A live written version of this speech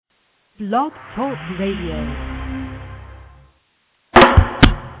Blog Talk Radio.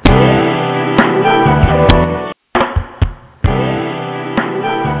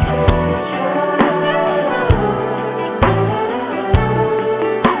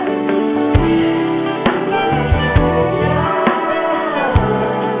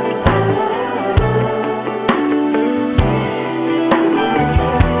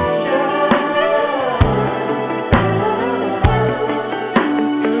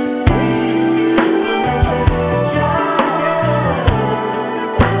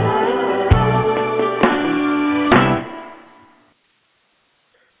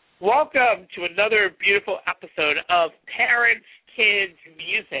 Welcome to another beautiful episode of Parents, Kids,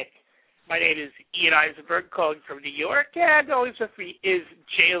 Music. My name is Ian Eisenberg, calling from New York, and always with me is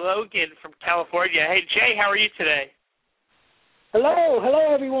Jay Logan from California. Hey, Jay, how are you today?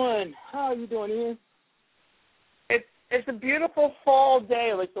 Hello, everyone. How are you doing, Ian? It's a beautiful fall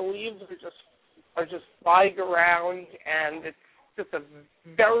day. Like, the leaves are just flying around, and it's just a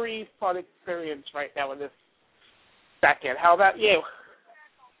very fun experience right now in this second. How about you?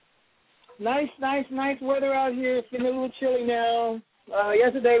 Nice weather out here. It's getting a little chilly now.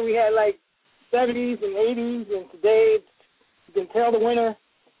 Yesterday we had like 70s and 80s, and today you can tell the winter,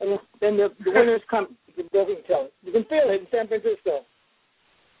 and then the winter's come. You can tell it. You can feel it in San Francisco.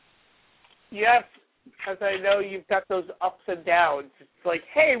 Yes, because I know you've got those ups and downs. It's like,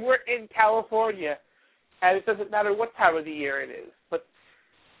 hey, we're in California, and it doesn't matter what time of the year it is. But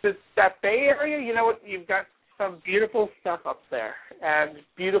that Bay Area, you know what? You've got some beautiful stuff up there, and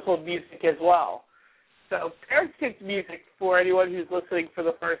beautiful music as well. So Parents, Kids, Music, for anyone who's listening for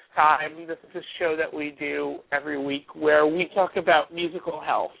the first time, this is a show that we do every week where we talk about musical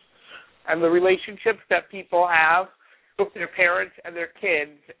health and the relationships that people have with their parents and their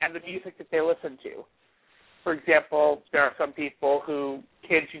kids and the music that they listen to. For example, there are some people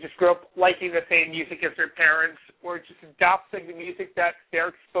kids who just grew up liking the same music as their parents or just adopting the music that they're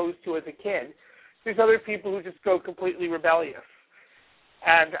exposed to as a kid. There's other people who just go completely rebellious.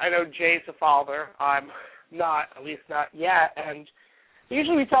 And I know Jay's a father. I'm not, at least not yet. And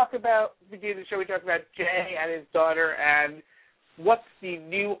usually we talk about, at the beginning of the show, we talk about Jay and his daughter and what's the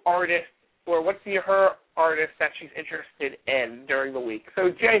new artist or what's her artist that she's interested in during the week.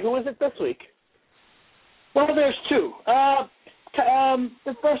 So, Jay, who is it this week? Well, there's two.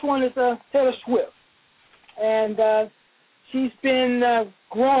 The first one is Taylor Swift. And she's been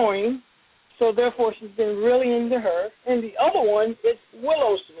growing. So, therefore, she's been really into her. And the other one is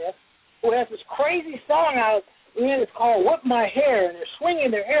Willow Smith, who has this crazy song out, and it's called Whip My Hair, and they're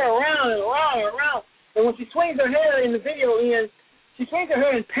swinging their hair around and around and around. And when she swings her hair in the video, Ian, she swings her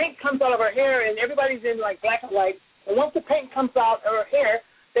hair and paint comes out of her hair, and everybody's in, like, black and white. And once the paint comes out of her hair,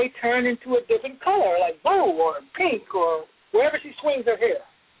 they turn into a different color, like blue or pink or wherever she swings her hair.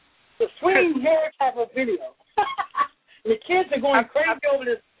 The swinging hair type of video. And the kids are going crazy over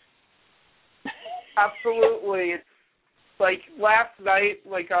this. Absolutely. It's like last night,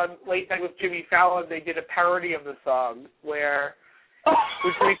 like on Late Night with Jimmy Fallon, they did a parody of the song where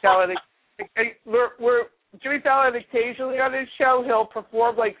Jimmy Fallon occasionally on his show, he'll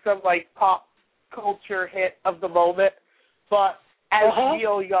perform like some like pop culture hit of the moment, but as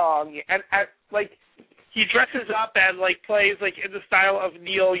Neil Young, and like he dresses up and like plays like in the style of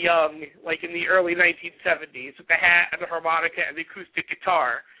Neil Young, like in the early 1970s with the hat and the harmonica and the acoustic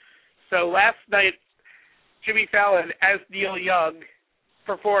guitar. So last night, Jimmy Fallon, as Neil Young,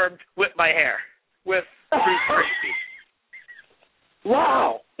 performed Whip My Hair with Bruce Springsteen.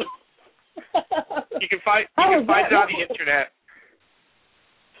 Wow. You can find it on the internet.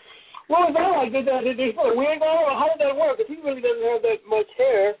 What was that like? Did they put a wig on, or how did that work? Because he really doesn't have that much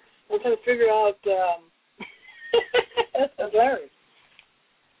hair. I'm trying to figure out. That's hilarious.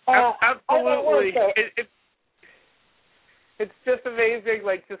 Absolutely. It's just amazing,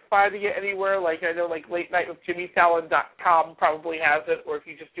 like, just finding it anywhere. Like, I know, like, LateNightWithJimmyFallon.com probably has it, or if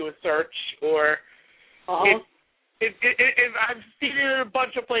you just do a search, or I've seen it in a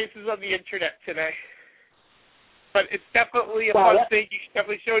bunch of places on the internet today. But it's definitely a fun thing. You should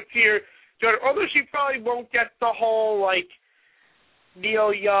definitely show it to your daughter, although she probably won't get the whole, like,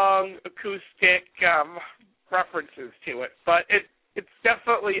 Neil Young acoustic references to it. But it's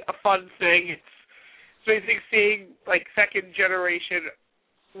definitely a fun thing. It's amazing seeing, like, second-generation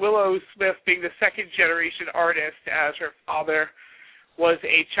Willow Smith being the second-generation artist as her father was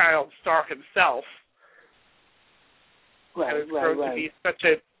a child star himself. Right, and it's grown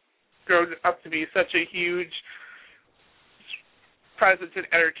up to be such a huge presence in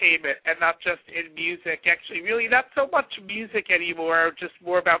entertainment, and not just in music. Actually, really not so much music anymore, just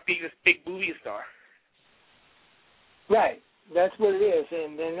more about being this big movie star. Right. That's what it is.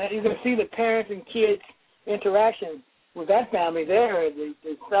 And then you can see the parents and kids interaction with that family there.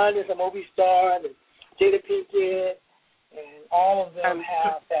 The son is a movie star, the Jada Pinkett, and all of them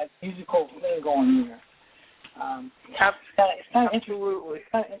have that musical thing going here. It's kind of interesting.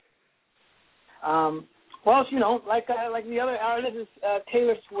 Well, you know, like the other artist is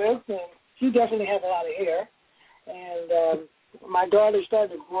Taylor Swift, and she definitely has a lot of hair. And my daughter's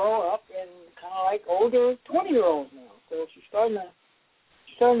starting to grow up and kind of like older 20-year-olds now. So she's starting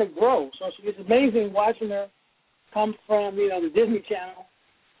to grow. So it's amazing watching her come from, you know, the Disney Channel,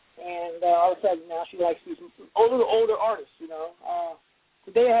 and all of a sudden now she likes these older artists, you know.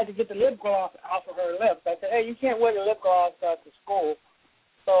 Today I had to get the lip gloss off of her lips. I said, hey, you can't wear the lip gloss to school.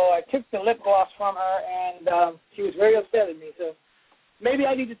 So I took the lip gloss from her, and she was very upset at me. So maybe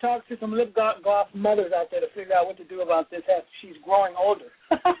I need to talk to some lip gloss mothers out there to figure out what to do about this as she's growing older.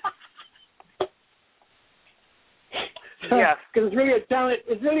 Yes, because it's really a challenge.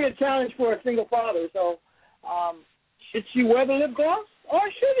 It's really a challenge for a single father. So, should she wear the lip gloss, or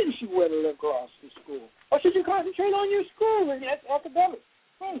shouldn't she wear the lip gloss to school, or should you concentrate on your school and academics?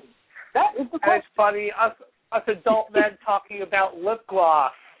 That is the question. And it's funny, us adult men talking about lip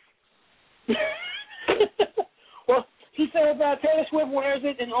gloss. Well, she said Taylor Swift wears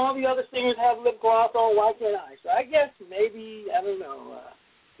it, and all the other singers have lip gloss on. Why can't I? So I guess maybe, I don't know.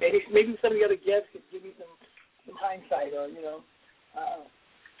 Maybe some of the other guests could give me some hindsight, or you know,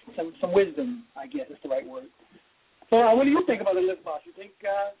 some wisdom. I guess is the right word. So, what do you think about the lip gloss? You think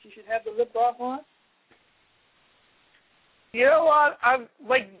she should have the lip gloss on? You know what? I'm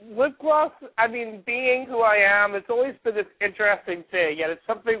like lip gloss. I mean, being who I am, it's always been this interesting thing, and it's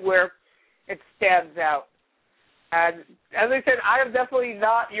something where it stands out. And as I said, I am definitely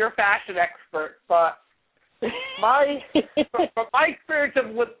not your fashion expert, but my experience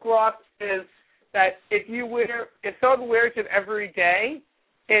of lip gloss is that if someone wears it every day,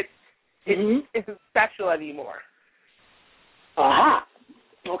 it isn't special anymore. Aha.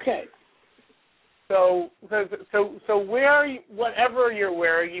 Okay. So wear whatever you're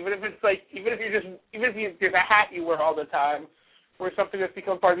wearing, even if there's a hat you wear all the time, or something that's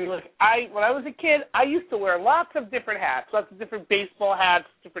become part of you. Like when I was a kid, I used to wear lots of different hats, lots of different baseball hats,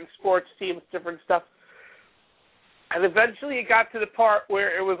 different sports teams, different stuff. And eventually it got to the part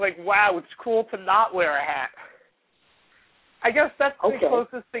where it was like, wow, it's cool to not wear a hat. I guess that's the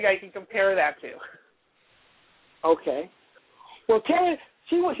closest thing I can compare that to. Okay. Well, Taylor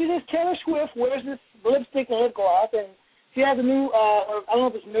Swift wears this lipstick and lip gloss, and she has a new, I don't know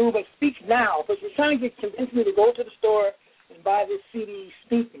if it's new, but Speak Now. But she's trying to convince me to go to the store and buy this CD,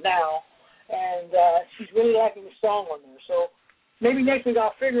 Speak Now, and she's really liking the song on there. So maybe next week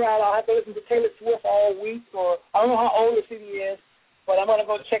I'll figure out I'll have to listen to Taylor Swift all week, or I don't know how old the CD is, but I'm going to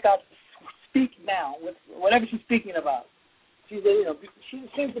go check out Speak Now, with whatever she's speaking about. She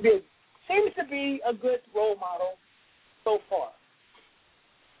seems to be a good role model so far.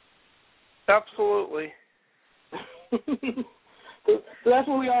 Absolutely. So that's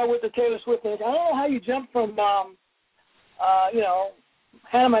where we are with the Taylor Swift thing. I don't know how you jump from,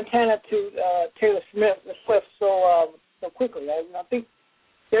 Hannah Montana to Taylor Swift so quickly. I think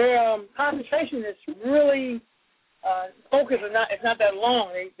their concentration is really focus is not that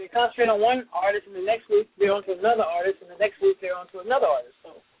long. They concentrate on one artist, and the next week they're on to another artist, and the next week they're on to another artist.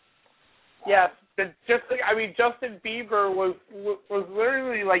 So. Yes, Justin Bieber was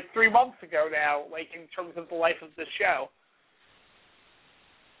literally like 3 months ago now, like in terms of the life of the show.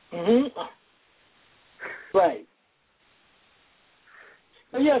 Right.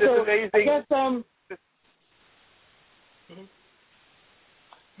 Yeah, it's so amazing. I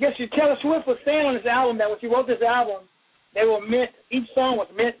guess Taylor Swift was saying on this album that when she wrote this album, each song was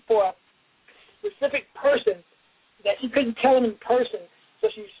meant for a specific person that she couldn't tell them in person, so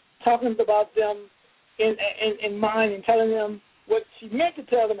she's talking about them in mind and telling them what she meant to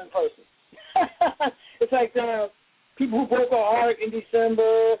tell them in person. It's like people who broke her heart in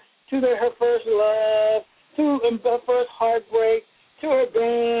December, to her first love, to her first heartbreak, to her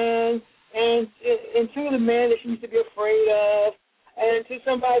band, and to the man that she used to be afraid of, and to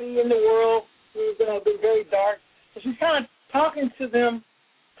somebody in the world who's been very dark. So she's kind of talking to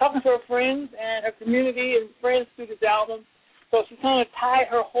her friends and her community and friends through this album. So she's kind of tied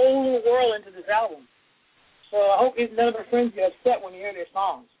her whole world into this album. So I hope none of her friends get upset when you hear their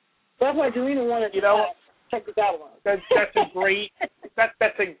songs. So that's why Dorina wanted to check this album out. That's a great, that's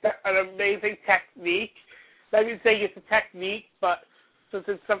an amazing technique. I didn't say it's a technique, but since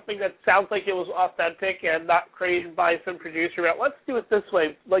it's something that sounds like it was authentic and not created by some producer, let's do it this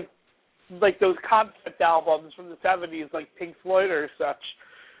way, like those concept albums from the 70s, like Pink Floyd or such,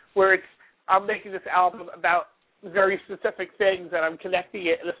 where I'm making this album about very specific things, and I'm connecting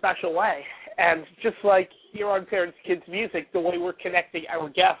it in a special way. And just like here on Parents Kids Music, the way we're connecting our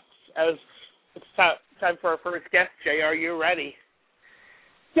guests, as it's time for our first guest, Jay, are you ready?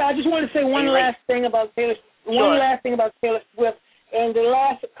 Yeah, I just want to say one last thing about Taylor Swift. And the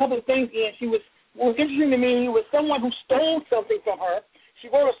last couple of things, Ian, what was interesting to me was someone who stole something from her. She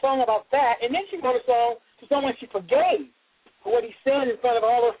wrote a song about that, and then she wrote a song to someone she forgave for what he said in front of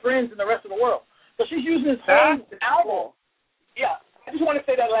all her friends and the rest of the world. So she's using this whole album. Yeah, I just want to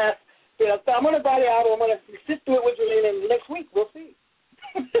say that last bit. So I'm going to buy the album. I'm going to sit through it with Julian, and next week we'll see.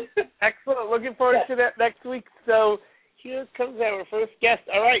 Excellent. Looking forward to that next week. So here comes our first guest.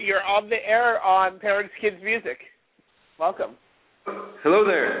 All right, you're on the air on Parents Kids Music. Welcome. Hello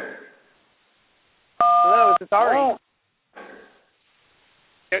there. Hello, this is Ari. Oh.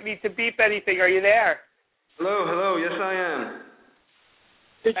 Don't need to beep anything. Are you there? Hello. Yes, I am.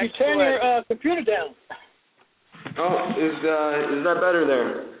 Did you turn your computer down? Oh, is that better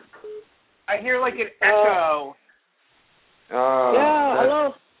there? I hear like an echo. Yeah.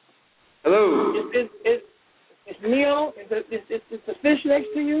 Hello. Hello. Is Neil? Is the fish next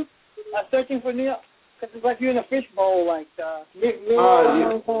to you? Searching for Neil? Because it's like you're in a fish bowl, like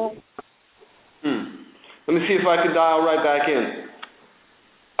Neil. Let me see if I can dial right back in.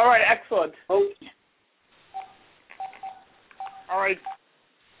 All right, excellent. Okay. All right.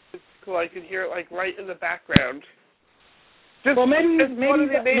 It's cool. I can hear it like right in the background. Maybe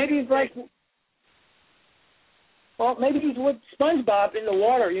he's like. Well, maybe he's with SpongeBob in the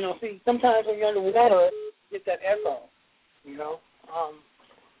water. You know, see, sometimes when you're underwater, you get that echo. You know,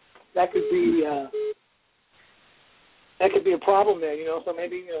 that could be a problem there. You know, so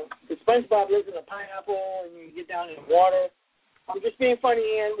maybe if SpongeBob lives in a pineapple and you get down in the water. I'm just being funny,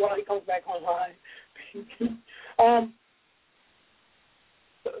 Ian, while he comes back online.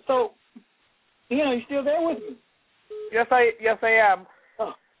 So, you still there with me? Yes, I am.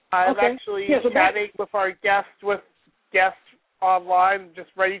 Oh, I'm okay. actually chatting with our guest online, just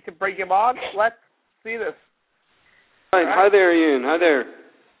ready to bring him on. Let's see this. Hi there, Ian. Hi there.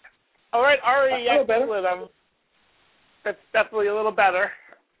 All right, Ari. Better. That's definitely a little better.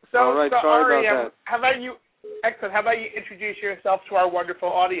 So, all right, sorry Ari, about that. How about you introduce yourself to our wonderful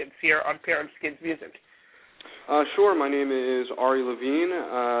audience here on Parents Kids Music? Sure. My name is Ari Levine.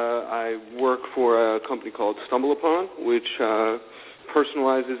 I work for a company called StumbleUpon, which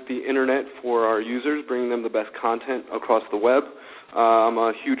personalizes the internet for our users, bringing them the best content across the web. I'm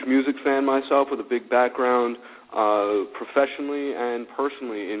a huge music fan myself, with a big background professionally and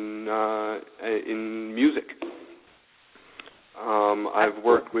personally in music. I've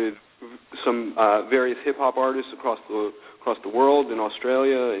worked with some various hip-hop artists across the world, in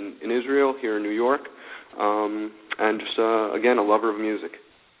Australia, in Israel, here in New York, and just, again, a lover of music.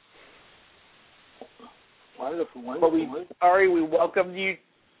 Wonderful. Well, Ari, we welcome you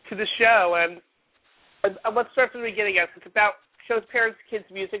to the show, and let's start from the beginning. It's about shows Parents Kids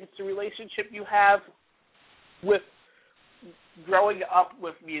Music. It's the relationship you have with growing up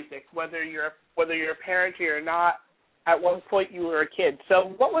with music, whether you're a parent or you're not. At one point, you were a kid.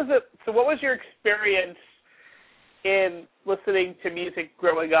 So, what was your experience in listening to music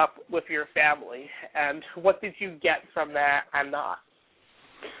growing up with your family, and what did you get from that and not?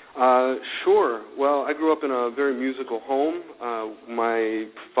 Sure. Well, I grew up in a very musical home. My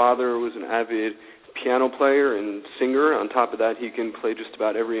father was an avid piano player and singer. On top of that, he can play just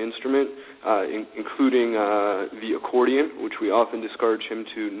about every instrument, including the accordion, which we often discourage him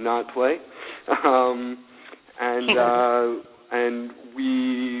to not play. And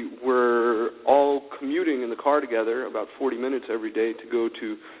we were all commuting in the car together about 40 minutes every day to go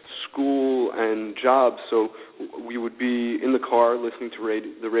to school and jobs. So we would be in the car listening to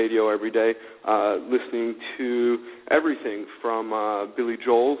the radio every day, listening to everything from Billy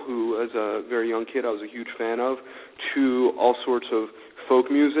Joel, who as a very young kid I was a huge fan of, to all sorts of folk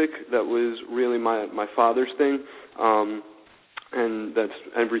music that was really my father's thing. And that's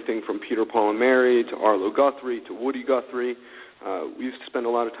everything from Peter, Paul and Mary to Arlo Guthrie to Woody Guthrie. We used to spend a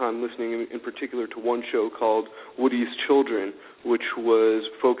lot of time listening in particular to one show called Woody's Children, which was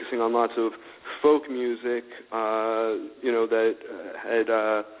focusing on lots of folk music, that had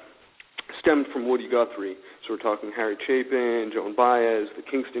stemmed from Woody Guthrie. So we're talking Harry Chapin, Joan Baez, the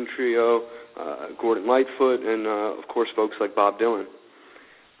Kingston Trio, Gordon Lightfoot, and, of course, folks like Bob Dylan.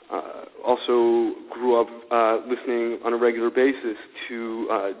 Also grew up listening on a regular basis to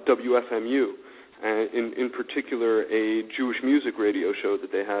WFMU, and in particular a Jewish music radio show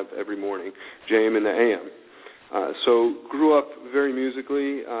that they have every morning, JM in the AM. So grew up very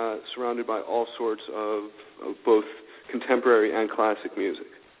musically, surrounded by all sorts of both contemporary and classic music.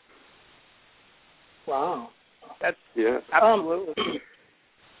 Wow. That's Yeah. absolutely.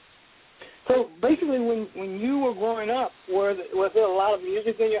 So basically, when you were growing up, was there a lot of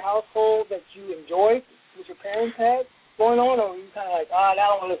music in your household that you enjoyed, that your parents had going on, or were you kind of like, I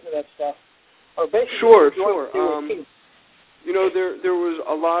don't want to listen to that stuff? Or basically, Sure. You know, there was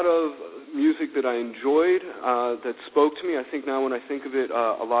a lot of music that I enjoyed that spoke to me. I think now when I think of it,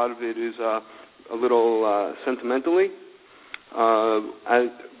 a lot of it is a little sentimentally.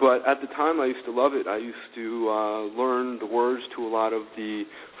 But at the time, I used to love it. I used to learn the words to a lot of the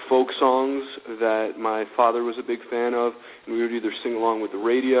folk songs that my father was a big fan of, and we would either sing along with the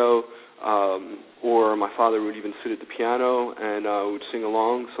radio, or my father would even sit at the piano and would sing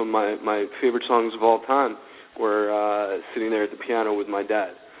along. So my favorite songs of all time were sitting there at the piano with my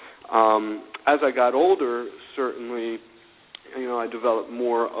dad. As I got older, certainly, I developed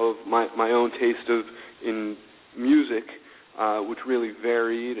more of my own taste in music, which really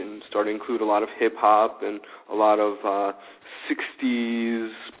varied and started to include a lot of hip-hop and a lot of 60s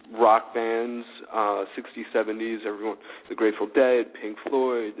rock bands, 60s, 70s, everyone, the Grateful Dead, Pink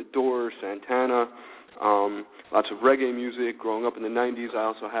Floyd, The Doors, Santana, lots of reggae music. Growing up in the 90s, I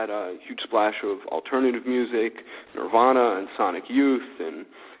also had a huge splash of alternative music, Nirvana and Sonic Youth.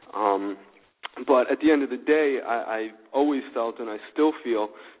 But at the end of the day, I always felt, and I still feel,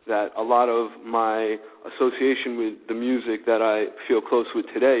 that a lot of my association with the music that I feel close with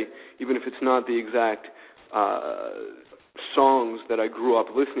today, even if it's not the exact songs that I grew up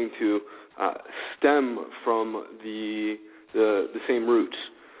listening to, stem from the same roots.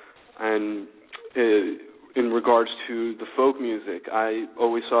 And in regards to the folk music, I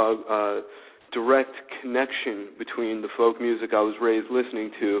always saw a direct connection between the folk music I was raised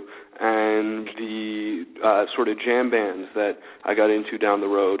listening to and the sort of jam bands that I got into down the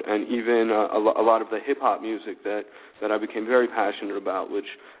road, and even a lot of the hip-hop music that I became very passionate about, which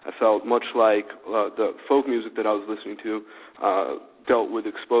I felt much like the folk music that I was listening to dealt with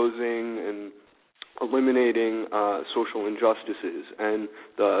exposing and eliminating social injustices and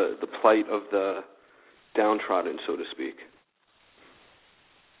the plight of the downtrodden, so to speak.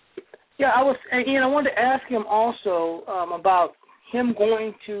 Yeah, I wanted to ask him also about him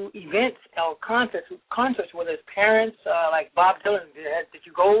going to events or concerts with his parents, like Bob Dylan. Did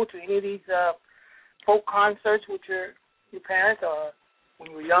you go to any of these folk concerts with your parents, or when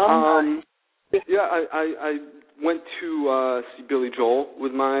you were young? Yeah, I went to see Billy Joel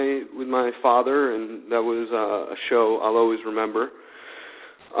with my father, and that was a show I'll always remember.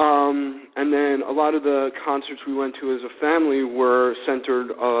 And then a lot of the concerts we went to as a family were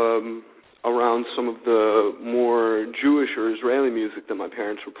centered around some of the more Jewish or Israeli music that my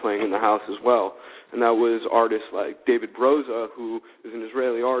parents were playing in the house as well. And that was artists like David Broza, who is an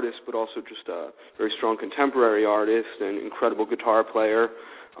Israeli artist, but also just a very strong contemporary artist and incredible guitar player,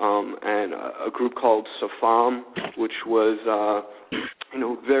 and a group called Safam, which was,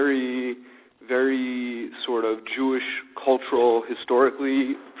 very, very sort of Jewish, cultural,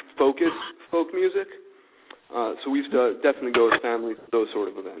 historically focused folk music. So we used to definitely go as family to those sort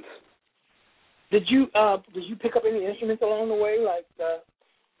of events. Did you pick up any instruments along the way, like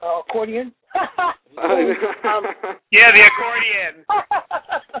accordion? Yeah, the accordion.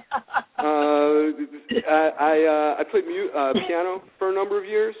 I played piano for a number of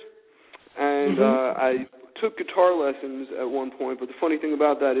years, and I took guitar lessons at one point. But the funny thing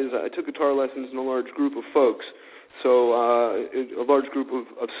about that is I took guitar lessons in a large group of folks, so a large group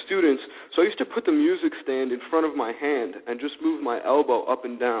of students. So I used to put the music stand in front of my hand and just move my elbow up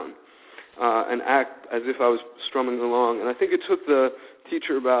and down and act as if I was strumming along. And I think it took the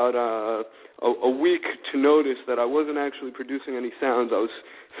teacher about a week to notice that I wasn't actually producing any sounds. I was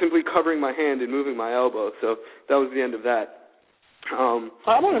simply covering my hand and moving my elbow. So that was the end of that.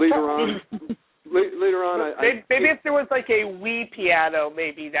 Later on, maybe if there was like a Wii piano,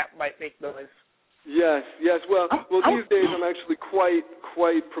 maybe that might make noise. Yes. Well, these days I'm actually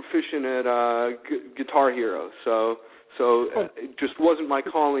quite proficient at Guitar Hero. So it just wasn't my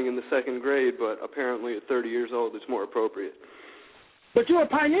calling in the second grade, but apparently at 30 years old it's more appropriate. But you're a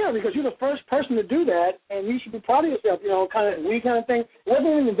pioneer because you're the first person to do that, and you should be proud of yourself. Kind of Wii kind of thing. It wasn't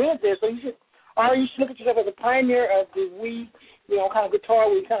even invented there, so you should look at yourself as a pioneer of the Wii, kind of guitar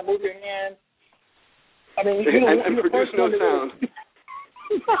where you kind of move your hand. I mean, and produce no sound.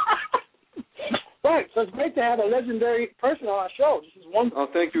 Right, so it's great to have a legendary person on our show. This is one. Oh,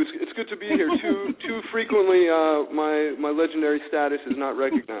 thank you. It's good to be here. Too frequently, my legendary status is not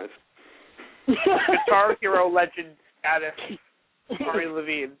recognized. Guitar Hero legend status, Ari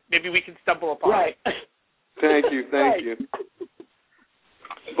Levine. Maybe we can stumble upon it. Thank you.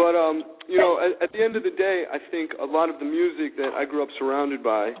 But at the end of the day, I think a lot of the music that I grew up surrounded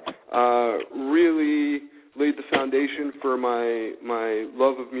by really laid the foundation for my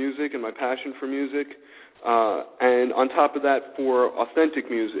love of music and my passion for music, and on top of that, for authentic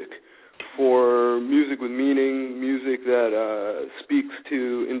music, for music with meaning, music that speaks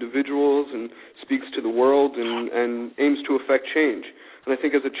to individuals and speaks to the world and aims to affect change. And I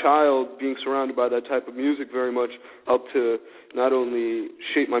think as a child, being surrounded by that type of music very much helped to not only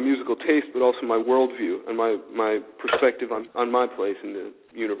shape my musical taste, but also my worldview and my perspective on my place in the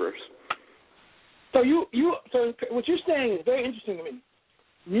universe. So so what you're saying is very interesting to me.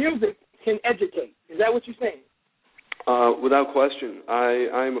 Music can educate. Is that what you're saying? Without question.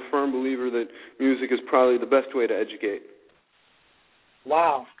 I am a firm believer that music is probably the best way to educate.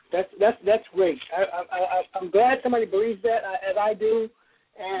 Wow. That's great. I'm glad somebody believes that, as I do,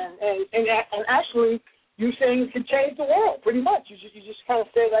 and actually, you're saying it can change the world pretty much. You just kind of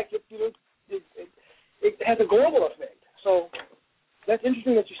say like it has a global effect. So that's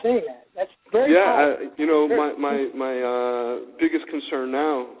interesting that you're saying that. That's very powerful. My biggest concern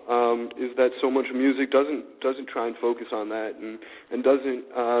now is that so much of music doesn't try and focus on that and doesn't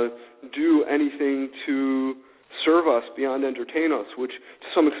do anything to serve us beyond entertain us, which to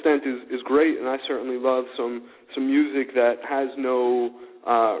some extent is great, and I certainly love some music that has no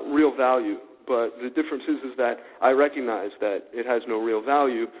real value. But the difference is that I recognize that it has no real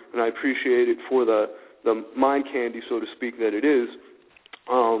value, and I appreciate it for the mind candy, so to speak, that it is,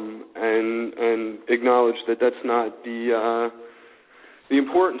 and acknowledge that that's not the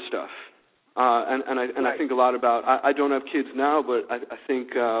important stuff. I think a lot about. I don't have kids now, but I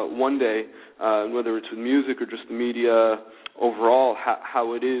think one day, whether it's with music or just the media overall,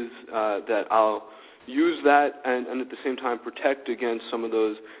 how it is that I'll use that and at the same time protect against some of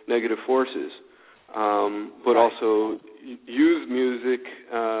those negative forces, but also use music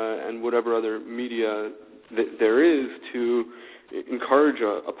and whatever other media there is to encourage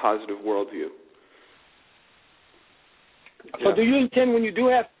a positive worldview. So, do you intend when you do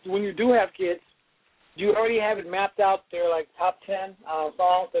have kids? Do you already have it mapped out? Their like top 10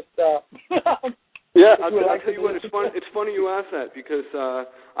 songs that. Yeah, I'll tell you what. It's funny you ask that because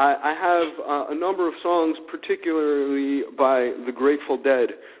I have a number of songs, particularly by the Grateful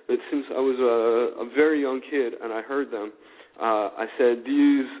Dead, that since I was a very young kid and I heard them, I said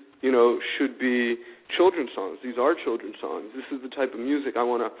these, should be children's songs. These are children's songs. This is the type of music I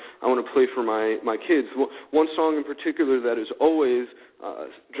want to play for my kids. One song in particular that has always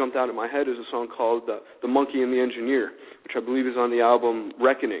jumped out of my head is a song called "The Monkey and the Engineer," which I believe is on the album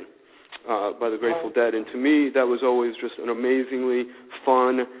 "Reckoning" by the Grateful Dead. And to me, that was always just an amazingly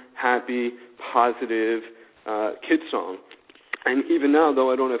fun, happy, positive kid song. And even now, though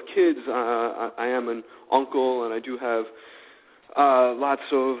I don't have kids, I am an uncle, and I do have lots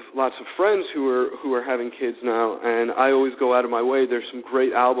of friends who are having kids now, and I always go out of my way. There's some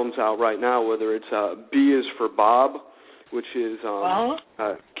great albums out right now, whether it's B is for Bob, which is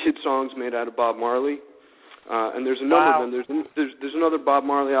kid songs made out of Bob Marley, and there's a number of them. There's another Bob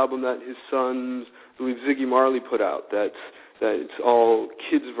Marley album that his sons, I believe Ziggy Marley, put out. That it's all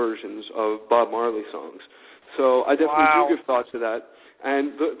kids versions of Bob Marley songs. So I definitely do give thought to that.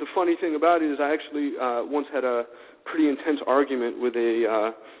 And the funny thing about it is I actually once had a pretty intense argument with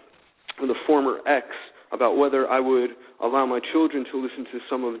a former ex about whether I would allow my children to listen to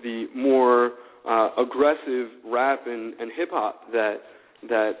some of the more aggressive rap and hip-hop that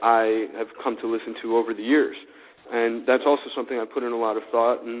I have come to listen to over the years. And that's also something I put in a lot of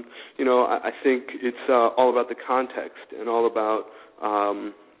thought. And, I think it's all about the context and all about,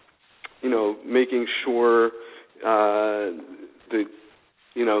 making sure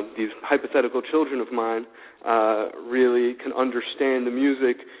these hypothetical children of mine really can understand the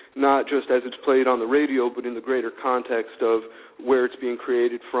music, not just as it's played on the radio, but in the greater context of where it's being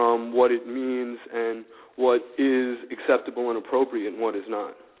created from, what it means, and what is acceptable and appropriate and what is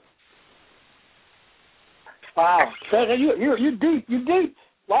not. Wow. You're deep. You're deep.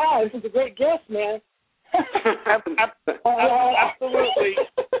 Wow, this is a great guest, man. Absolutely.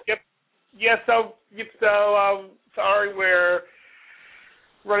 Yep. Yeah, so sorry we're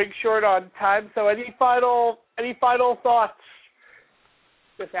running short on time. So any final thoughts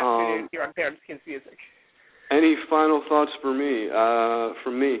this afternoon here on Parents Kids Music? Any final thoughts for me?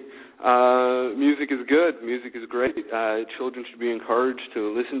 From me, music is good. Music is great. Children should be encouraged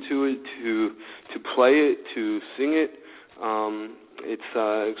to listen to it, to play it, to sing it. It's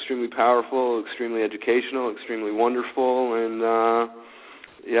extremely powerful, extremely educational, extremely wonderful, and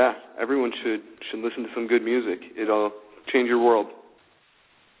everyone should listen to some good music. It'll change your world.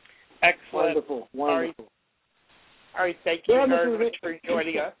 Excellent. Wonderful. All right, thank you very much for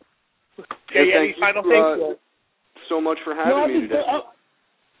joining us. Any final things? So much for having me today.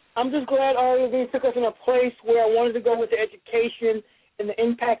 I'm just glad R&B took us in a place where I wanted to go with the education and the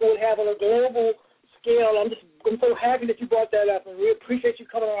impact it would have on a global scale. I'm so happy that you brought that up, and we appreciate you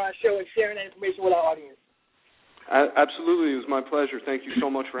coming on our show and sharing that information with our audience. Absolutely. It was my pleasure. Thank you so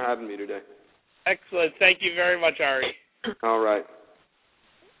much for having me today. Excellent. Thank you very much, Ari. All right.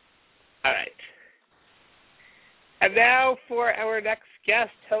 All right. And now for our next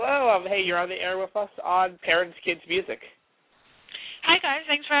guest. Hello. Hey, you're on the air with us on Parents Kids Music. Hi, guys.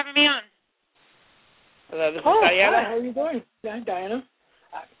 Thanks for having me on. Hello, this is Diana. Hi. How are you doing? Diana.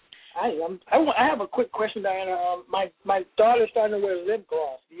 I have a quick question, Diana. My daughter's starting to wear lip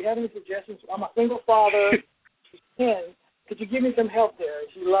gloss. Do you have any suggestions? I'm a single father. She's 10. Could you give me some help there?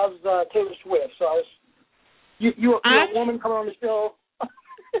 She loves Taylor Swift. So you're a woman coming on the show.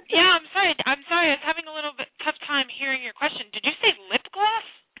 Yeah, I'm sorry. I was having a little bit tough time hearing your question. Did you say lip gloss?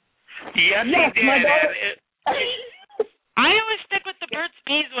 Yes, did. My daughter. I always stick with the Burt's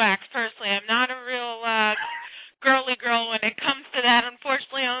Beeswax, personally. I'm not a real girly girl when it comes to that.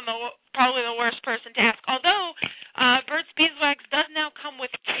 Unfortunately, I'm probably the worst person to ask. Although Burt's Beeswax does now come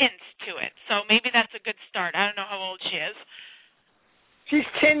with tints to it, so maybe that's a good start. I don't know how old she is. She's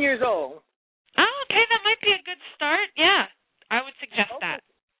 10 years old. Oh, okay, that might be a good start. Yeah, I would suggest that.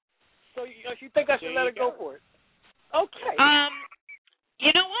 So you think I should let her go for it? Okay. You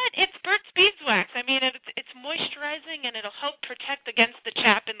know what? It's Burt's Beeswax. I mean, it's moisturizing, and it'll help protect against the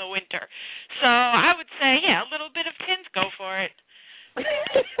chapp in the winter. So I would say, yeah, a little bit of tint, go for it.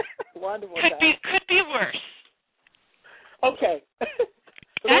 Wonderful. Could be worse. Okay.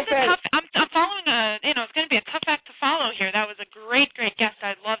 That's a tough. I'm following it's going to be a tough act to follow here. That was a great guest.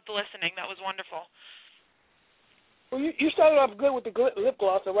 I loved listening. That was wonderful. Well, you started off good with the lip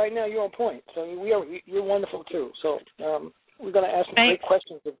gloss, so right now you're on point. So you're wonderful too. So we're going to ask some great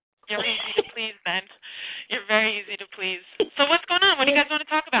questions. You're easy to please, Ben. You're very easy to please. So what's going on? What do you guys want to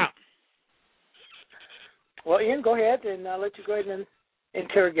talk about? Well, Ian, go ahead, and I'll let you go ahead and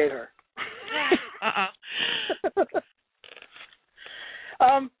interrogate her.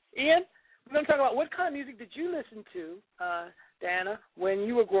 Ian, we're going to talk about what kind of music did you listen to, Diana, when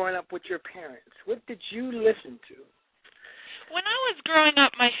you were growing up with your parents? What did you listen to? When I was growing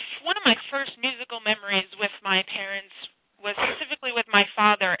up, one of my first musical memories with my parents was specifically with my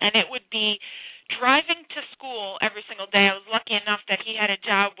father, and it would be driving to school every single day. I was lucky enough that he had a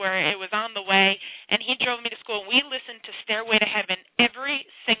job where it was on the way, and he drove me to school. We listened to Stairway to Heaven every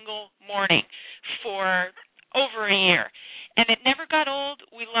single morning for over a year. And it never got old.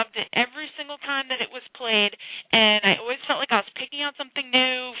 We loved it every single time that it was played, and I always felt like I was picking out something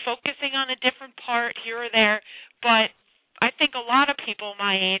new, focusing on a different part here or there. But I think a lot of people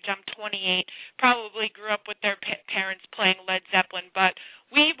my age, I'm 28, probably grew up with their parents playing Led Zeppelin, but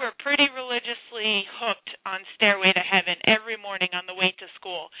we were pretty religiously hooked on Stairway to Heaven every morning on the way to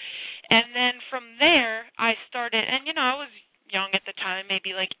school. And then from there, I started, and I was young at the time,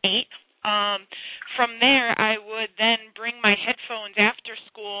 maybe like 8. From there, I would then bring my headphones after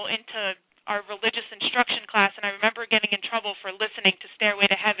school into our religious instruction class, and I remember getting in trouble for listening to Stairway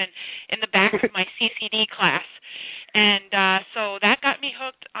to Heaven in the back of my CCD class. And so that got me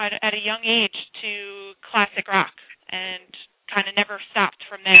hooked at a young age to classic rock and kind of never stopped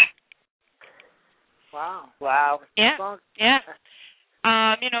from there. Wow. Yeah.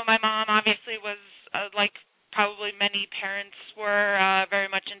 My mom obviously was like probably many parents were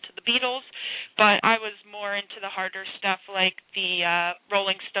very much into the Beatles, but I was more into the harder stuff like the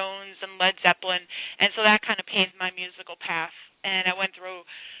Rolling Stones and Led Zeppelin, and so that kind of paved my musical path. And I went through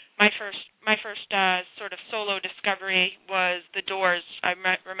my first sort of solo discovery was The Doors. I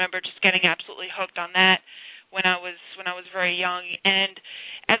remember just getting absolutely hooked on that when I was very young. And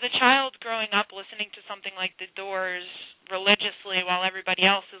as a child growing up listening to something like The Doors religiously while everybody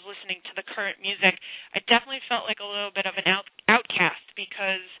else is listening to the current music, I definitely felt like a little bit of an outcast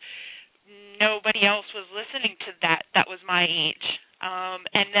because nobody else was listening to that was my age.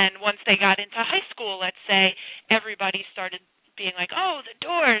 And then once they got into high school, let's say, everybody started being like, oh, The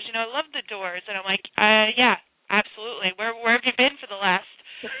Doors, I love The Doors. And I'm like, yeah, absolutely. Where have you been for the last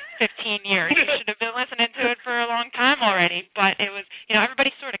 15 years? You should have been listening to it for a long time already. But it was,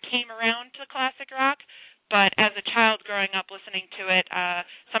 everybody sort of came around to classic rock. But as a child growing up listening to it,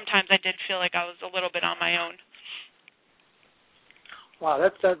 sometimes I did feel like I was a little bit on my own. Wow,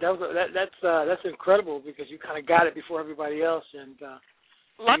 that's incredible because you kind of got it before everybody else. And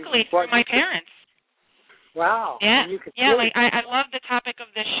luckily through my parents. Wow. Yeah, I love the topic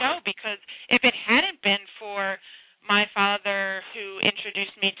of this show because if it hadn't been for my father who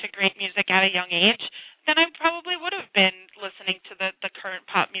introduced me to great music at a young age, then I probably would have been listening to the current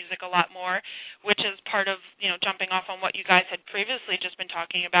pop music a lot more, which is part of, jumping off on what you guys had previously just been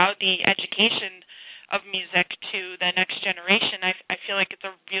talking about, the education of music to the next generation. I feel like it's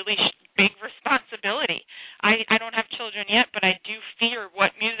a really big responsibility. I don't have children yet, but I do fear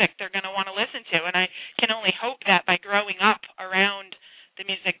what music they're going to want to listen to, and I can only hope that by growing up around the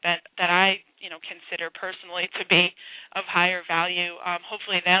music that I consider personally to be of higher value,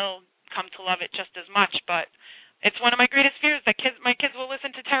 hopefully they'll come to love it just as much. But it's one of my greatest fears that my kids will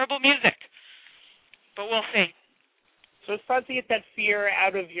listen to terrible music. But we'll see. So it's fun to get that fear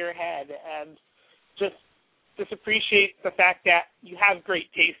out of your head and just appreciate the fact that you have great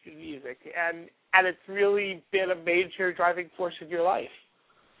taste in music, and it's really been a major driving force in your life.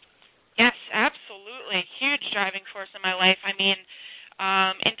 Yes, absolutely. Huge driving force in my life. I mean,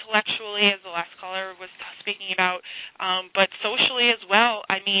 intellectually, as the last caller was speaking about, but socially as well.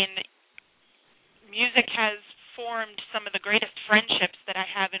 I mean, music has formed some of the greatest friendships that I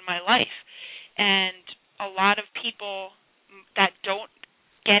have in my life, and a lot of people that don't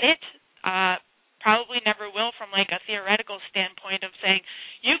get it probably never will, from like a theoretical standpoint of saying,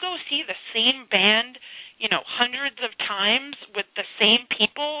 you go see the same band, hundreds of times with the same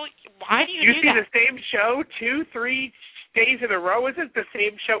people. Why do you do that? You see the same show 2-3 days in a row? Is it the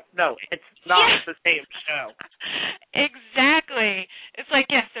same show? No, it's not the same show. Exactly. It's like,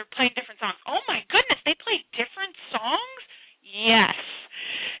 yes, they're playing different songs. Oh my goodness, they play different songs? Yes.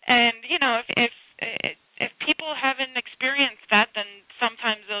 And, if people haven't experienced that, then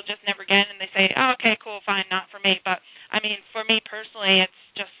sometimes they'll just never get it and they say, oh, okay, cool, fine, not for me. But, I mean, for me personally, it's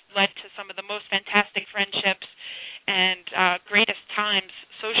just led to some of the most fantastic friendships and greatest times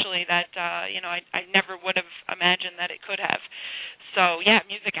socially that, I never would have imagined that it could have. So, yeah,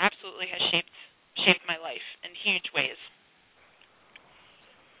 music absolutely has shaped my life in huge ways.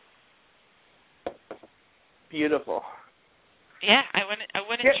 Beautiful. Yeah, I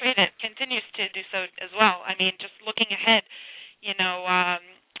wouldn't trade it. Continues to do so as well. I mean, just looking ahead,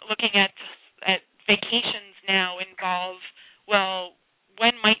 looking at vacations now involve, well,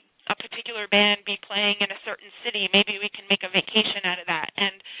 when might a particular band be playing in a certain city? Maybe we can make a vacation out of that.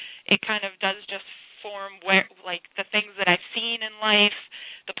 And it kind of does just form where, like, the things that I've seen in life,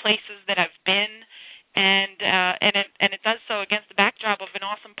 the places that I've been, and it does so against the backdrop of an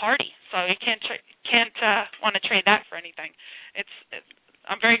awesome party. So you can't want to trade that for anything.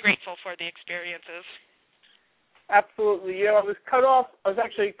 I'm very grateful for the experiences. Absolutely. I was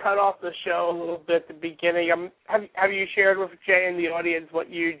actually cut off the show a little bit at the beginning. Have you shared with Jay and the audience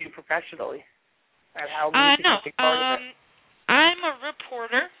what you do professionally and how music is a big part of it? I'm a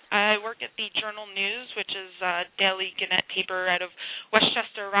reporter. I work at the Journal News, which is a daily Gannett paper out of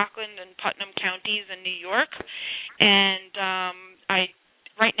Westchester, Rockland, and Putnam counties in New York. And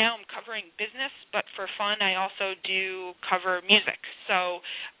right now I'm covering business, but for fun I also do cover music. So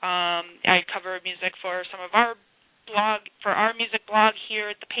I cover music for some of our music blog here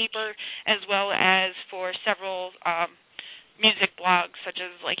at the paper, as well as for several music blogs such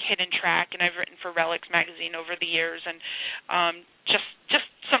as like Hidden Track, and I've written for Relics magazine over the years, and just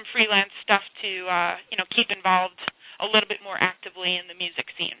some freelance stuff to keep involved a little bit more actively in the music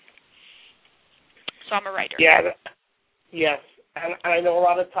scene. So I'm a writer. Yeah. Yes. And I know a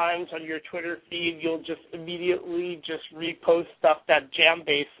lot of times on your Twitter feed you'll just immediately just repost stuff that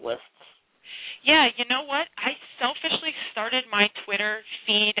Jam-Base lists. Yeah, you know what? I selfishly started my Twitter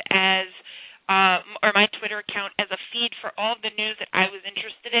feed or my Twitter account as a feed for all of the news that I was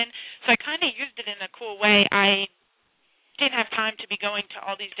interested in. So I kind of used it in a cool way. I didn't have time to be going to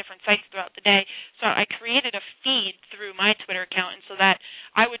all these different sites throughout the day, so I created a feed through my Twitter account, and so that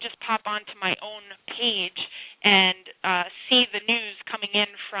I would just pop onto my own page and see the news coming in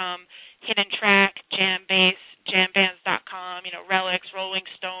from Hidden Track, Jam-Base, jambands.com, Relics, Rolling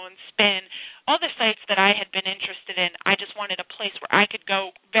Stone, Spin, all the sites that I had been interested in. I just wanted a place where I could go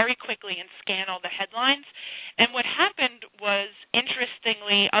very quickly and scan all the headlines. And what happened was,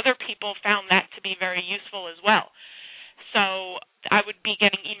 interestingly, other people found that to be very useful as well. So I would be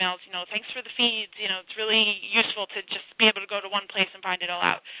getting emails, thanks for the feeds, it's really useful to just be able to go to one place and find it all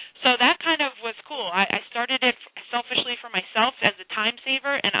out. So that kind of was cool. I started it selfishly for myself as a time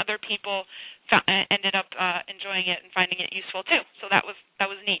saver, and other people ended up enjoying it and finding it useful too. So that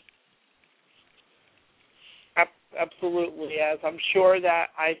was neat. Absolutely, as I'm sure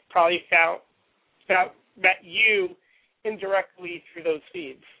that I probably met you indirectly through those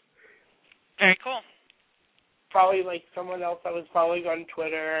feeds. Very cool. Probably like someone else I was following on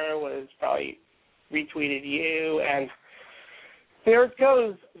Twitter was probably retweeted you, and there it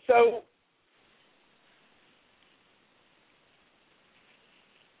goes. So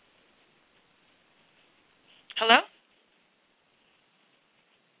Hello?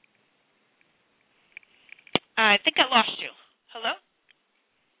 I think I lost you. Hello?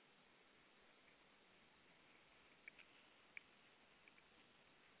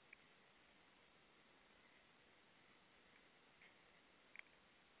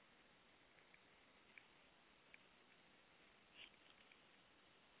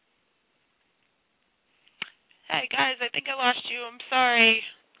 Hey, guys, I think I lost you. I'm sorry.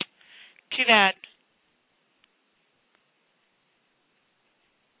 Too bad.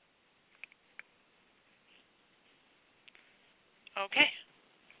 Okay.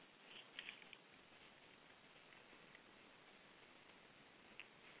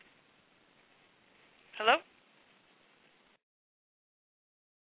 Hello?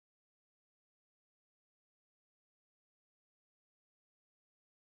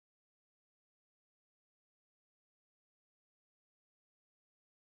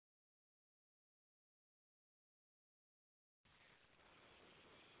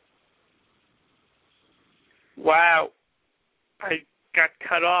 Wow. I got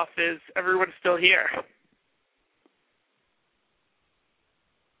cut off. Is everyone still here?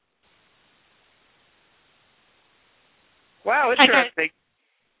 Wow, interesting.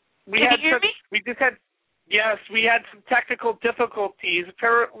 Can you hear me? Yes, we had some technical difficulties.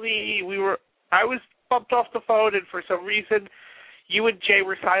 Apparently I was bumped off the phone, and for some reason you and Jay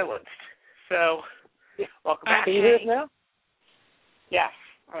were silenced. So, welcome back. Can you hear us now? Yes,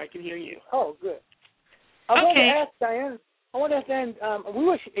 I can hear you. Oh, good. I want to ask Diane, we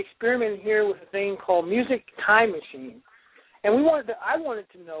were experimenting here with a thing called Music Time Machine. And I wanted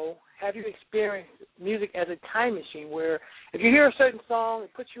to know, have you experienced music as a time machine where if you hear a certain song,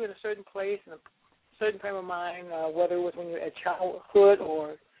 it puts you in a certain place, in a certain frame of mind, whether it was when you were at childhood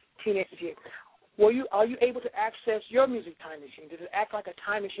or teenage years. Are you able to access your music time machine? Does it act like a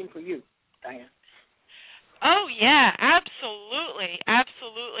time machine for you, Diane? Oh, yeah, absolutely.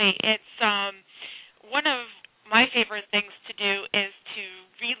 Absolutely. It's one of my favorite things to do is to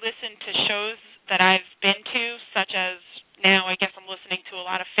re-listen to shows that I've been to, such as now I guess I'm listening to a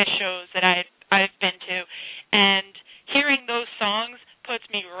lot of Fish shows that I've been to, and hearing those songs puts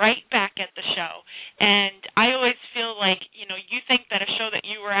me right back at the show. And I always feel like, you think that a show that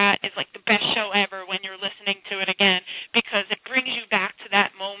you were at is like the best show ever when you're listening to it again, because it brings you back to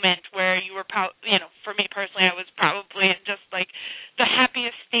that moment where you were, for me personally, I was probably in just like the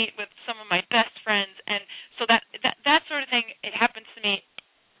happiest state with some of my best friends. And so that sort of thing, it happens to me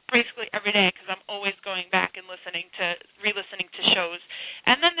basically every day because I'm always going back and re-listening to shows.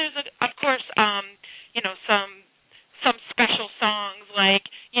 And then there's, of course, some special songs like,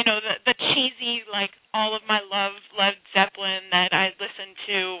 the cheesy, like All of My Love, Led Zeppelin that I listened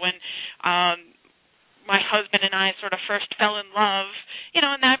to when my husband and I sort of first fell in love, and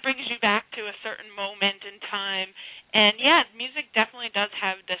that brings you back to a certain moment in time. And, yeah, music definitely does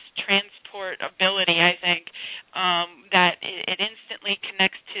have this transport ability, I think, that it instantly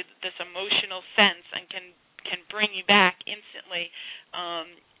connects to this emotional sense and can bring you back instantly.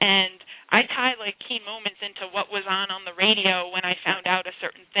 And I tie, like, key moments into what was on the radio when I found out a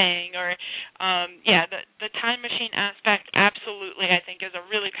certain thing. Or, the time machine aspect, absolutely, I think, is a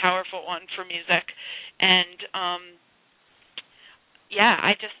really powerful one for music. And,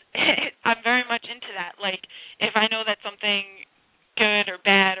 I'm very much into that. Like, if I know that something good or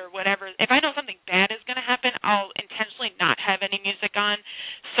bad or whatever, if I know something bad is going to happen, I'll intentionally not have any music on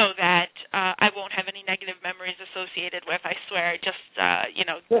so that I won't have any negative memories associated with. I swear, because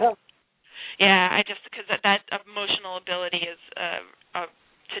that emotional ability is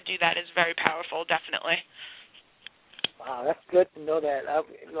to do that is very powerful, definitely. Wow, that's good to know that.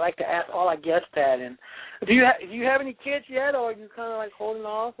 I'd like to ask all our guests that. And do you have any kids yet, or are you kind of like holding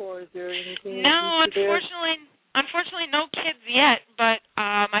off, or is there anything? No, unfortunately, no kids yet. But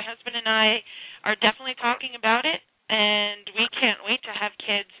my husband and I are definitely talking about it, and we can't wait to have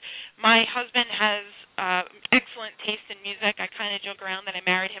kids. My husband has excellent taste in music. I kind of joke around that I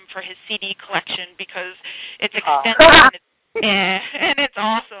married him for his CD collection because it's extensive. And it's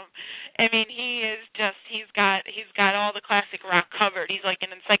awesome. I mean, he's got all the classic rock covered. He's like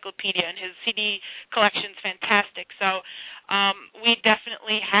an encyclopedia, and his CD collection's fantastic. So we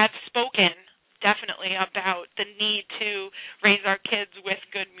definitely have spoken about the need to raise our kids with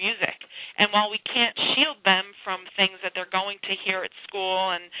good music. And while we can't shield them from things that they're going to hear at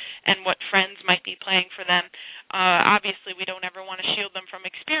school and what friends might be playing for them, obviously we don't ever want to shield them from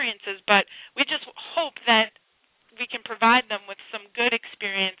experiences, but we just hope that we can provide them with some good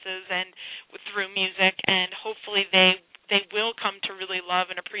experiences and through music, and hopefully they will come to really love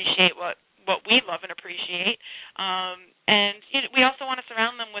and appreciate what we love and appreciate. And we also want to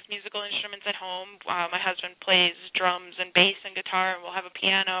surround them with with musical instruments at home. My husband plays drums and bass and guitar, and we'll have a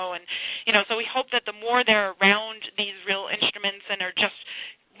piano. And, so we hope that the more they're around these real instruments and are just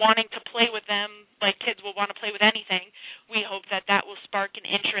wanting to play with them, like kids will want to play with anything, we hope that that will spark an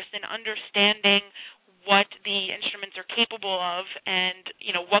interest in understanding what the instruments are capable of and,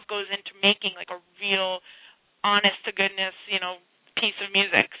 what goes into making like a real, honest-to-goodness, piece of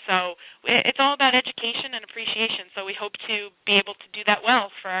music. So it's all about education and appreciation, so we hope to be able to do that well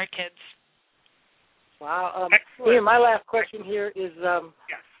for our kids. Wow. Excellent. My last question here is,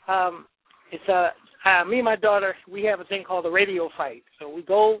 me and my daughter, we have a thing called the radio fight. So we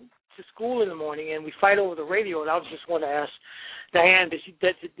go to school in the morning and we fight over the radio, and I was just want to ask Diane, did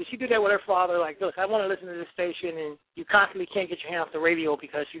she do that with her father? Like, look, I want to listen to this station, and you constantly can't get your hand off the radio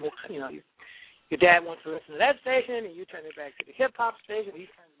because your dad wants to listen to that station, and you turn it back to the hip hop station, and he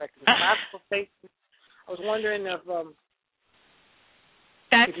turns it back to the classical station. I was wondering if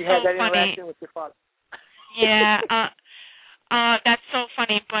you had that interaction with your father. Yeah, that's so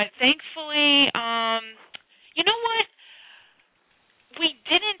funny. But thankfully, you know what? We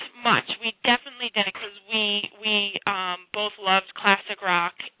didn't much. We definitely didn't, because we both loved classic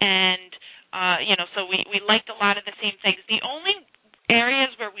rock, and so we liked a lot of the same things. The only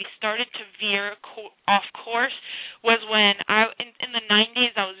areas where we started to veer off course was when in the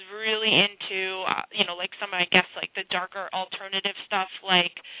 90s I was really into like some, I guess, like the darker alternative stuff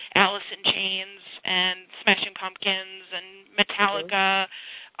like Alice in Chains and Smashing Pumpkins and Metallica.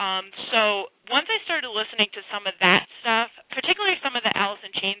 So once I started listening to some of that stuff, particularly some of the Alice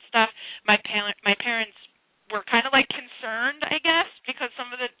in Chains stuff, my parents were kind of like concerned, I guess, because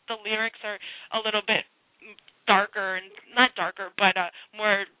some of the lyrics are a little bit darker, and not darker, but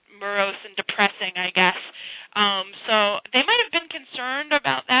more morose and depressing, I guess. So they might have been concerned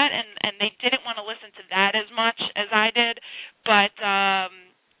about that, and they didn't want to listen to that as much as I did. But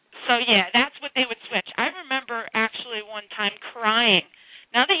so yeah, that's what they would switch. I remember actually one time crying.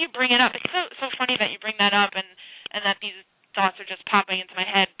 Now that you bring it up, it's so funny that you bring that up, and that these thoughts are just popping into my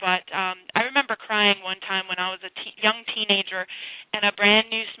head. But I remember crying one time when I was a young teenager, and a brand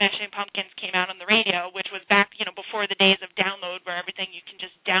new Smashing Pumpkins came out on the radio, which was back, before the days of download, where everything you can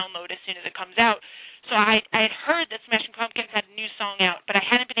just download as soon as it comes out. So I had heard that Smashing Pumpkins had a new song out, but I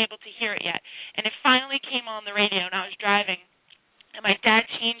hadn't been able to hear it yet. And it finally came on the radio, and I was driving, and my dad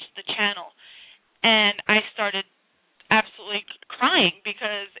changed the channel, and I started absolutely crying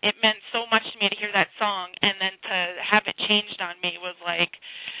because it meant so much to me to hear that song, and then to have it changed on me was like,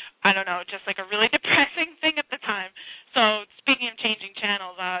 I don't know, just like a really depressing thing at the time. So speaking of changing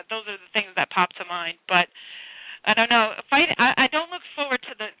channels, those are the things that pop to mind. But I don't know, I don't look forward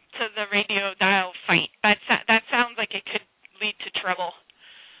to the radio dial fight. That sounds like it could lead to trouble.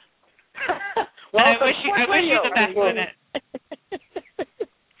 Well, I wish you the best with it.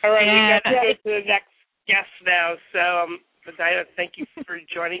 All right, we got to go to the next guest now. So, Diana, thank you for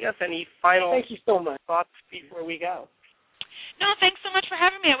joining us. Any final Thank you so much. thoughts before we go? No, thanks so much for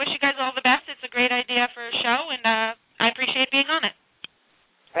having me. I wish you guys all the best. It's a great idea for a show, and I appreciate being on it.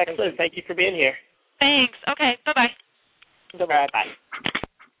 Excellent. Thank you for being here. Thanks. Okay, bye-bye. Bye.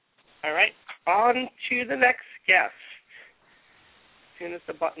 All right, on to the next guest. As soon as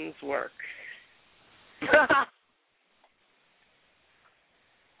the buttons work.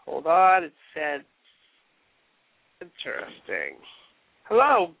 Hold on, it said, interesting.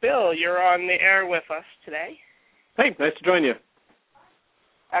 Hello, Bill, you're on the air with us today. Hey, nice to join you.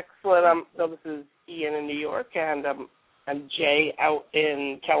 Excellent. So this is Ian in New York, and I'm Jay out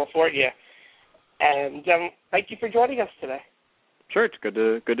in California. And thank you for joining us today. Sure, it's good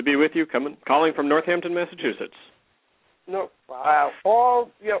to be with you. Calling from Northampton, Massachusetts. No, wow,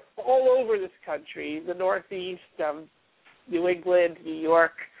 all over this country, the Northeast, New England, New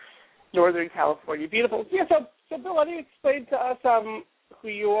York, Northern California, beautiful. Yeah. So Bill, why don't you explain to us who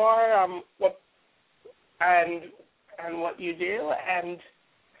you are, what what you do, and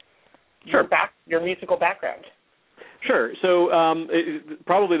your musical background. Sure. So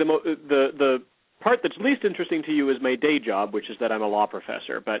probably the part that's least interesting to you is my day job, which is that I'm a law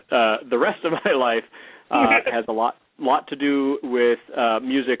professor. But the rest of my life has a lot to do with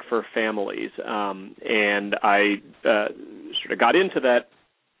music for families, and I sort of got into that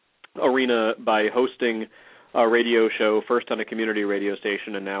arena by hosting a radio show, first on a community radio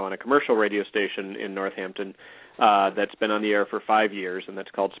station and now on a commercial radio station in Northampton that's been on the air for 5 years, and that's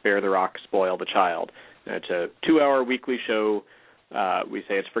called Spare the Rock, Spoil the Child. And it's a 2-hour weekly show. We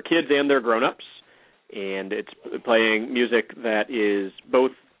say it's for kids and their grown-ups, and it's playing music that is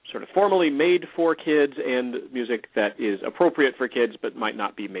both sort of formally made for kids and music that is appropriate for kids but might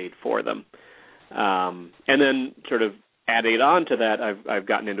not be made for them. And then sort of adding on to that, I've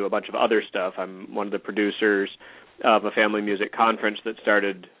gotten into a bunch of other stuff. I'm one of the producers of a family music conference that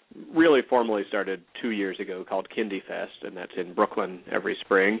really formally started 2 years ago, called Kindy Fest, and that's in Brooklyn every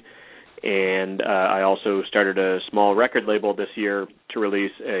spring. And I also started a small record label this year to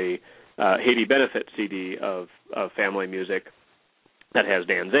release a Haiti benefit CD of family music that has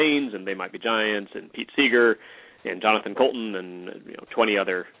Dan Zanes and They Might Be Giants and Pete Seeger and Jonathan Colton and 20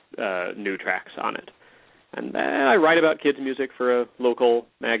 other new tracks on it. And I write about kids' music for a local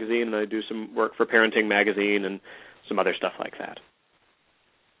magazine, and I do some work for Parenting Magazine and some other stuff like that.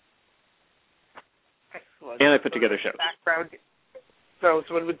 Excellent. And I put together shows. So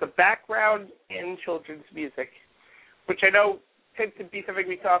with the background in children's music, which I know tends to be something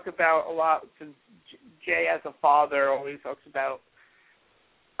we talk about a lot, since Jay, as a father, always talks about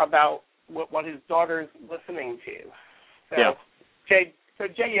what his daughter's listening to. So, yeah. Jay,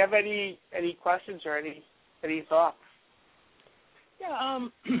 you have any questions or any thoughts? Yeah.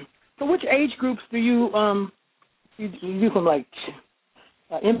 So, which age groups do you do from, like,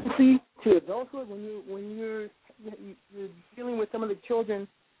 infancy to adulthood when you're dealing with some of the children's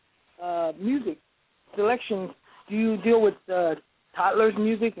music selections? Do you deal with toddlers'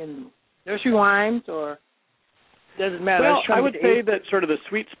 music and nursery rhymes, or does it matter? Well, I would say that sort of the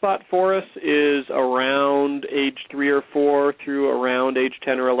sweet spot for us is around age 3 or 4 through around age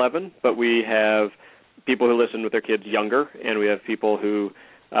 10 or 11, but we have people who listen with their kids younger, and we have people who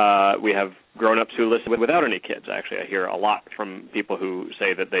we have grown-ups who listen without any kids. Actually, I hear a lot from people who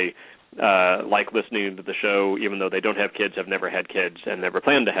say that they like listening to the show even though they don't have kids, have never had kids, and never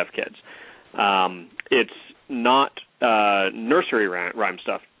plan to have kids. It's not nursery rhyme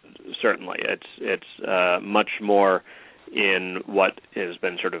stuff, certainly. It's much more in what has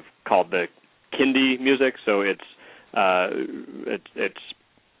been sort of called the kindy music. So it's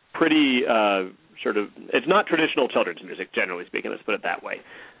pretty sort of, it's not traditional children's music, generally speaking. Let's put it that way.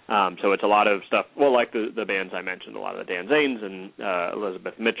 So it's a lot of stuff, well, like the bands I mentioned, a lot of the Dan Zanes and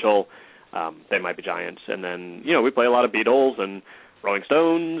Elizabeth Mitchell, They Might Be Giants, and then, we play a lot of Beatles and Rolling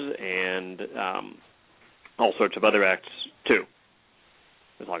Stones and all sorts of other acts, too,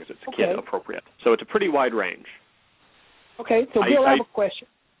 as long as it's kid appropriate. So it's a pretty wide range. Okay, so Gail, I have a question.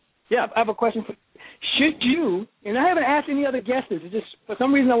 Yeah. I have a question for you. Should you, and I haven't asked any other guests this, it's just for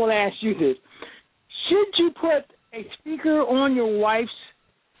some reason I want to ask you this, should you put a speaker on your wife's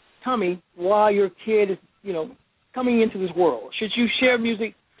tummy while your kid is, coming into this world? Should you share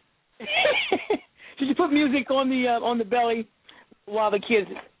music? Should you put music on the belly while the kid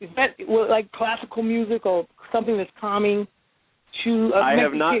is that like classical music or something that's calming? I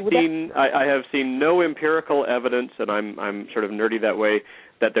have not seen. I have seen no empirical evidence, and I'm sort of nerdy that way,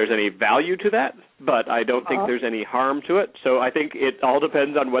 that there's any value to that. But I don't think there's any harm to it. So I think it all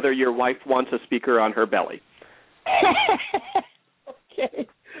depends on whether your wife wants a speaker on her belly. Okay.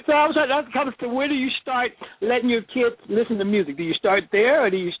 So that comes to, where do you start letting your kids listen to music? Do you start there, or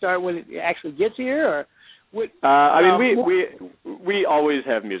do you start when it actually gets here, or what? We always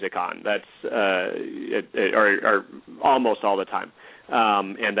have music on. That's or almost all the time,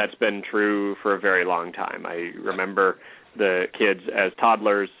 and that's been true for a very long time. I remember the kids as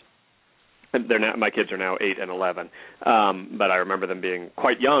toddlers. My kids are now 8 and 11, but I remember them being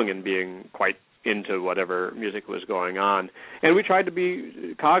quite young and being quite into whatever music was going on. And we tried to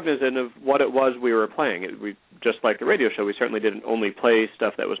be cognizant of what it was we were playing. We, just like the radio show, we certainly didn't only play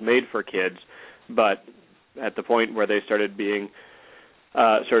stuff that was made for kids, but at the point where they started being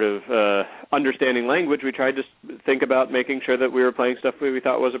understanding language, we tried to think about making sure that we were playing stuff we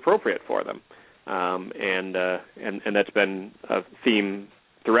thought was appropriate for them. And that's been a theme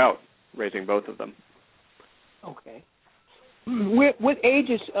throughout, raising both of them. Okay. What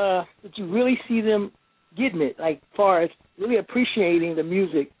ages did you really see them getting it, like far as really appreciating the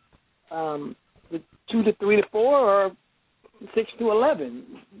music? The 2 to 3 to 4 or 6 to 11?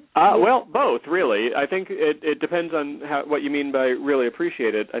 Well, both, really. I think it depends on what you mean by really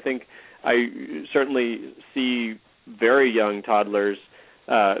appreciate it. I think I certainly see very young toddlers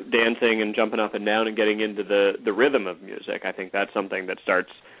dancing and jumping up and down and getting into the rhythm of music. I think that's something that starts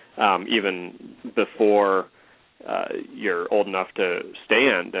even before you're old enough to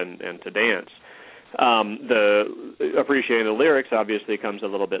stand and to dance. The appreciating the lyrics obviously comes a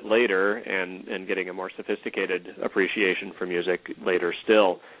little bit later, and getting a more sophisticated appreciation for music later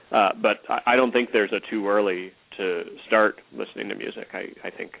still. But I don't think there's a too early to start listening to music.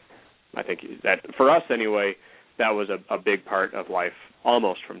 I think that for us anyway, that was a big part of life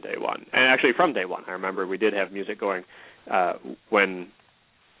almost from day one. And actually from day one, I remember we did have music going when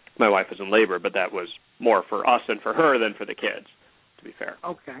my wife was in labor, but that was more for us and for her than for the kids, to be fair.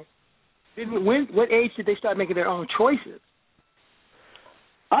 Okay. What age did they start making their own choices?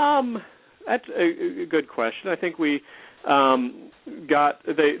 That's a good question. I think we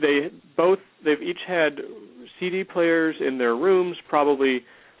they've each had CD players in their rooms, probably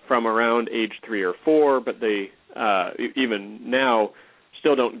from around age 3 or 4, but they even now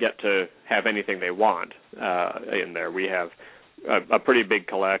still don't get to have anything they want in there. We have a pretty big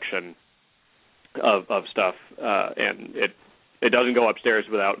collection of stuff, and it doesn't go upstairs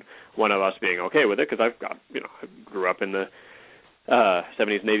without one of us being okay with it, because I grew up in the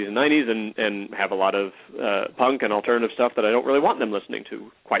 70s and 80s and 90s and have a lot of punk and alternative stuff that I don't really want them listening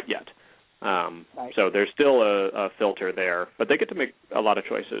to quite yet. Right. So there's still a filter there, but they get to make a lot of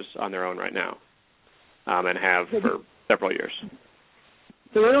choices on their own right now, and have for several years.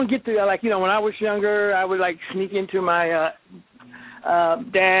 So they don't get to, when I was younger, I would sneak into my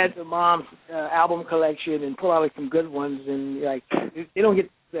dad's or mom's album collection and pull out some good ones, and they don't get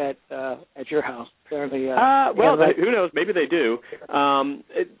that at your house apparently. Who knows? Maybe they do. I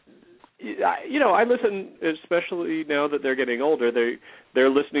listen, especially now that they're getting older. They're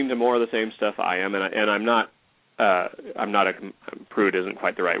listening to more of the same stuff I am, and I'm not a prude isn't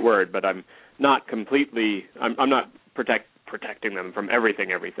quite the right word, but I'm not completely. I'm not protecting them from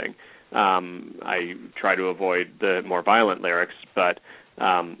everything. I try to avoid the more violent lyrics, but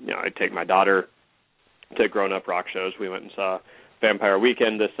I take my daughter to grown-up rock shows. We went and saw Vampire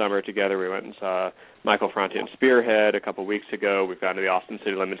Weekend this summer together. We went and saw Michael Franti and Spearhead a couple weeks ago. We've gone to the Austin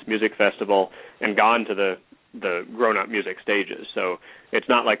City Limits Music Festival and gone to the grown-up music stages. So it's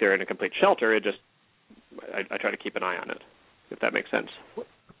not like they're in a complete shelter. It just I try to keep an eye on it, if that makes sense.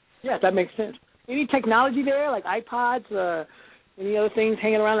 Yeah, that makes sense. Any technology there, like iPods, any other things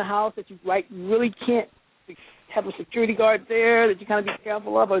hanging around the house that you really can't have a security guard there that you kind of be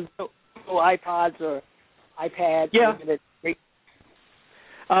careful of, or no iPods or iPads? Yeah. Great.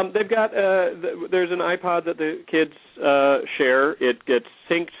 They've got there's an iPod that the kids share. It gets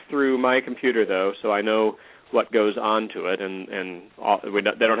synced through my computer, though, so I know what goes on to it, and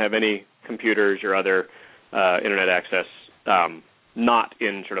they don't have any computers or other Internet access not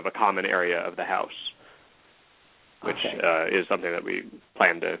in sort of a common area of the house, which is something that we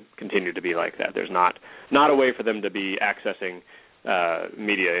plan to continue to be like that. There's not a way for them to be accessing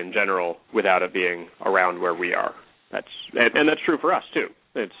media in general without it being around where we are. That's true for us too.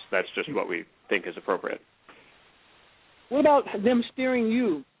 That's just what we think is appropriate. What about them steering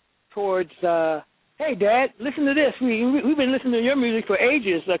you towards? Hey, Dad, listen to this. We've been listening to your music for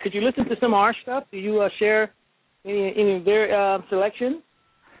ages. Could you listen to some of our stuff? Do you share any of their selection?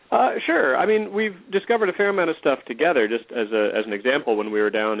 Sure. I mean, we've discovered a fair amount of stuff together. Just as an example, when we were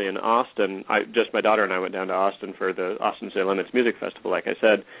down in Austin, my daughter and I went down to Austin for the Austin City Limits Music Festival, like I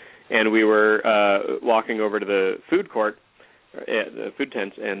said, and we were walking over to the food court, the food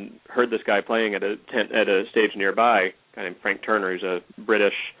tents, and heard this guy playing at a stage nearby, a guy named Frank Turner, who's a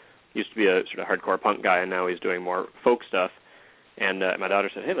British, used to be a sort of hardcore punk guy, and now he's doing more folk stuff. And my daughter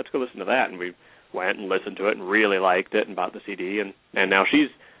said, "Hey, let's go listen to that." And we went and listened to it and really liked it and bought the CD. And now she's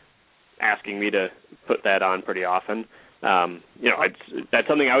asking me to put that on pretty often. That's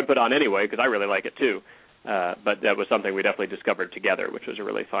something I would put on anyway because I really like it too. But that was something we definitely discovered together, which was a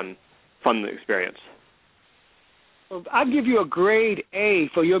really fun experience. Well, I'll give you a grade A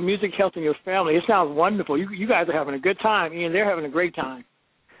for your music health and your family. It sounds wonderful. You guys are having a good time, and they're having a great time.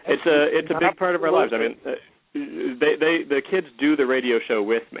 It's a big part of our lives. I mean, the kids do the radio show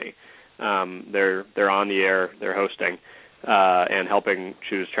with me. They're on the air, they're hosting, and helping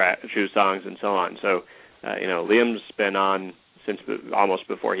choose songs and so on. So, Liam's been on since almost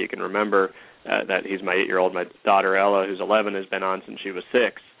before he can remember. That he's my 8-year-old. My daughter Ella, who's 11, has been on since she was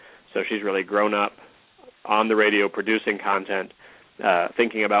 6. So she's really grown up on the radio, producing content,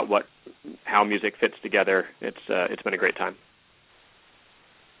 thinking about how music fits together. It's been a great time.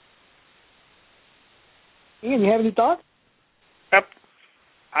 Ian, you have any thoughts? Yep.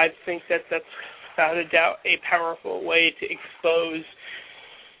 I think that's without a doubt a powerful way to expose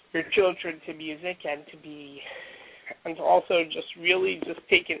your children to music and to also just really just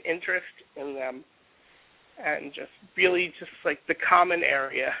take an interest in them and just really just like the common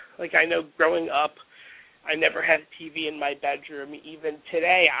area. Like I know growing up, I never had a TV in my bedroom. Even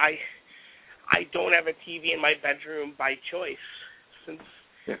today, I don't have a TV in my bedroom by choice, since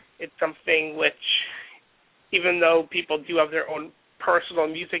it's something which, even though people do have their own personal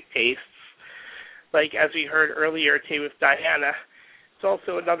music tastes, like as we heard earlier today with Diana, it's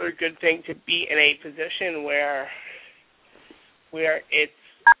also another good thing to be in a position where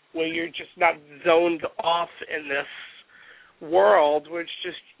you're just not zoned off in this world where it's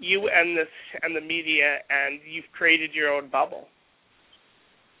just you and the media, and you've created your own bubble.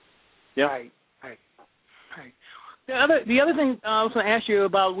 Yeah. Right. The other thing I was going to ask you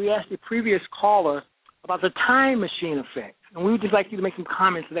about, we asked the previous caller about the time machine effect, and we would just like you to make some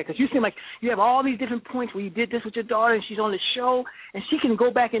comments to that, because you seem like you have all these different points where you did this with your daughter, and she's on the show, and she can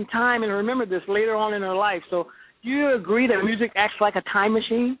go back in time and remember this later on in her life. So do you agree that music acts like a time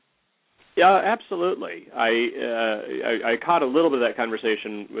machine? Yeah, absolutely. I caught a little bit of that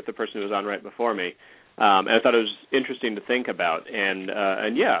conversation with the person who was on right before me, and I thought it was interesting to think about.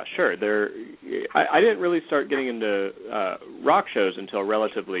 And yeah, sure. I didn't really start getting into rock shows until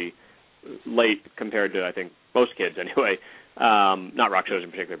relatively late compared to, I think, most kids anyway. Not rock shows in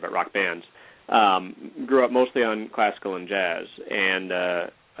particular, but rock bands. Grew up mostly on classical and jazz,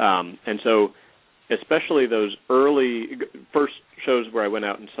 and so especially those early first shows where I went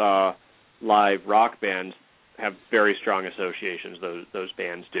out and saw live rock bands have very strong associations. Those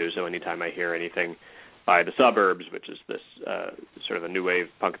bands do. So anytime I hear anything by the Suburbs, which is this sort of a new wave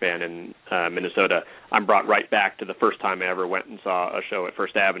punk band in Minnesota, I'm brought right back to the first time I ever went and saw a show at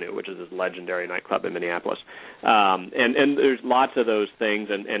First Avenue, which is this legendary nightclub in Minneapolis. And there's lots of those things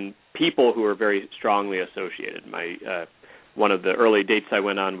and people who are very strongly associated. One of the early dates I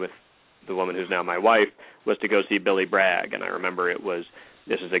went on with the woman who's now my wife was to go see Billy Bragg, and I remember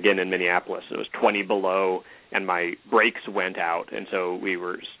this is again in Minneapolis. It was 20 below, and my brakes went out, and so we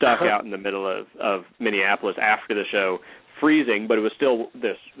were stuck out in the middle of Minneapolis after the show, freezing, but it was still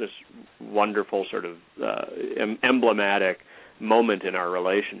this wonderful sort of emblematic moment in our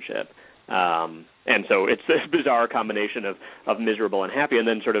relationship. And so it's this bizarre combination of miserable and happy, and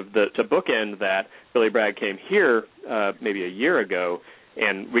then sort of to bookend that, Billy Bragg came here maybe a year ago,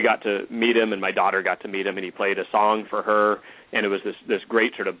 and we got to meet him, and my daughter got to meet him, and he played a song for her, and it was this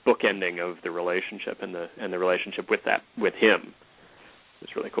great sort of bookending of the relationship and the relationship with him.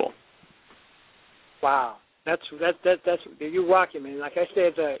 It's really cool. Wow, that's you rock him, man. Like I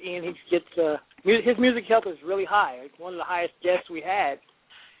said, Ian, he gets his music health is really high. It's one of the highest guests we had,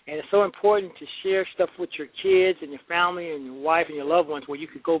 and it's so important to share stuff with your kids and your family and your wife and your loved ones, where you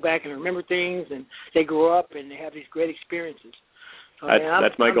could go back and remember things, and they grow up and they have these great experiences.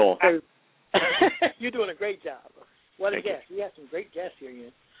 That's my goal. You're doing a great job. What a guest. We have some great guests here,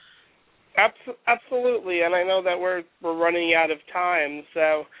 Ian. Absolutely, and I know that we're running out of time.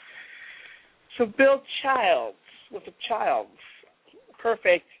 So Bill Childs with a Childs,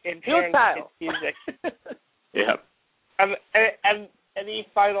 perfect in parents and music. Yeah. And any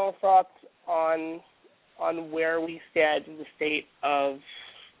final thoughts on where we stand in the state of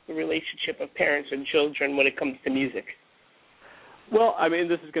the relationship of parents and children when it comes to music? Well, I mean,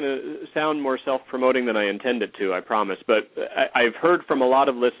 this is going to sound more self-promoting than I intend it to, I promise, but I've heard from a lot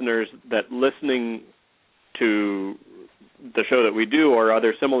of listeners that listening to the show that we do or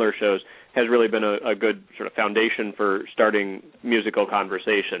other similar shows has really been a good sort of foundation for starting musical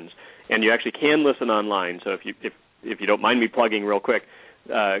conversations. And you actually can listen online, so if you don't mind me plugging real quick,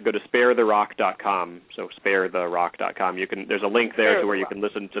 go to sparetherock.com, so sparetherock.com. There's a link there to where you can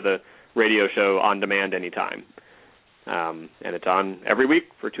listen to the radio show on demand anytime. And it's on every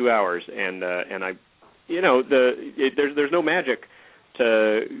week for 2 hours, and I, there's no magic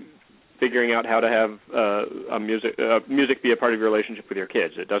to figuring out how to have music be a part of your relationship with your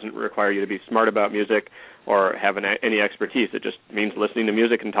kids. It doesn't require you to be smart about music or have any expertise. It just means listening to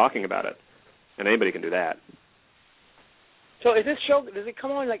music and talking about it, and anybody can do that. So is this show, does it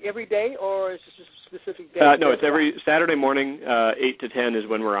come on like every day, or is it just a specific day? No, it's every Saturday morning, 8 to 10 is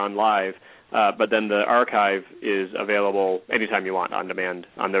when we're on live. But then the archive is available anytime you want on demand.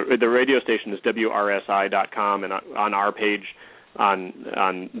 On the radio station is WRSI.com, and on our page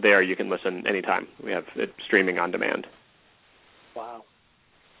on there you can listen anytime. We have it streaming on demand. Wow.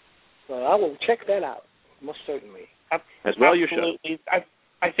 Well, I will check that out, most certainly. As well, you should.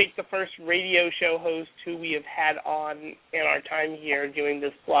 I think the first radio show host who we have had on in our time here doing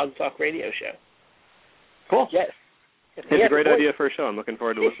this Blog Talk radio show. Cool. Yes. It's a great idea for a show. I'm looking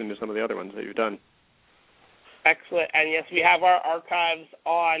forward to listening to some of the other ones that you've done. Excellent. And yes, we have our archives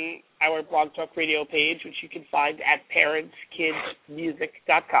on our Blog Talk radio page, which you can find at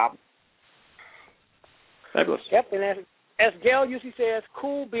parentskidsmusic.com. Fabulous. Yep, and as Gail usually says,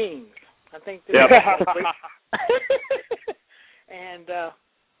 cool beans. I think yep. And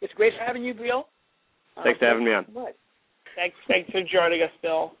it's great having you, Bill. Thanks for having me on. Thanks for joining us,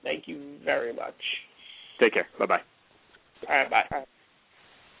 Bill. Thank you very much. Take care. Bye-bye. All right, bye.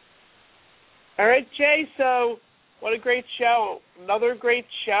 All right, Jay, so what a great show. Another great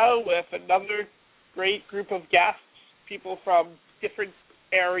show with another great group of guests, people from different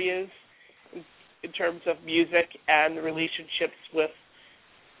areas in terms of music and the relationships with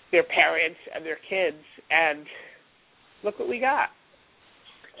their parents and their kids. And look what we got.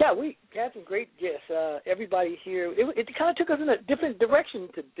 Yeah, we had some great guests. Everybody here, it kind of took us in a different direction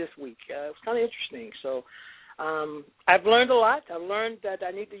this week. It was kind of interesting. So I've learned a lot. I've learned that I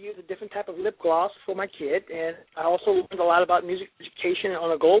need to use a different type of lip gloss for my kid, and I also learned a lot about music education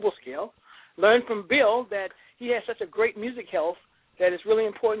on a global scale. Learned from Bill that he has such a great music health that it's really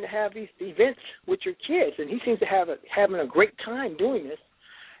important to have these events with your kids, and he seems to having a great time doing this.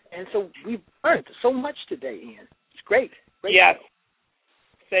 And so we've learned so much today, Ian. It's great. Yes.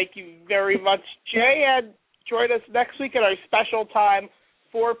 Thank you very much, Jay, and join us next week at our special time,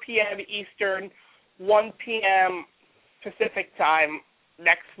 4 p.m. Eastern, 1 p.m. Pacific time,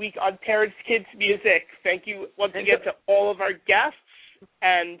 next week on Terrence Kids Music. Thank you once again to all of our guests,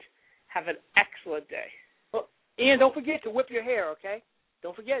 and have an excellent day. Well, Ian, don't forget to whip your hair, okay?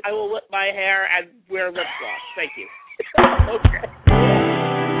 Don't forget. I will whip my hair and wear lip gloss. Thank you. Okay.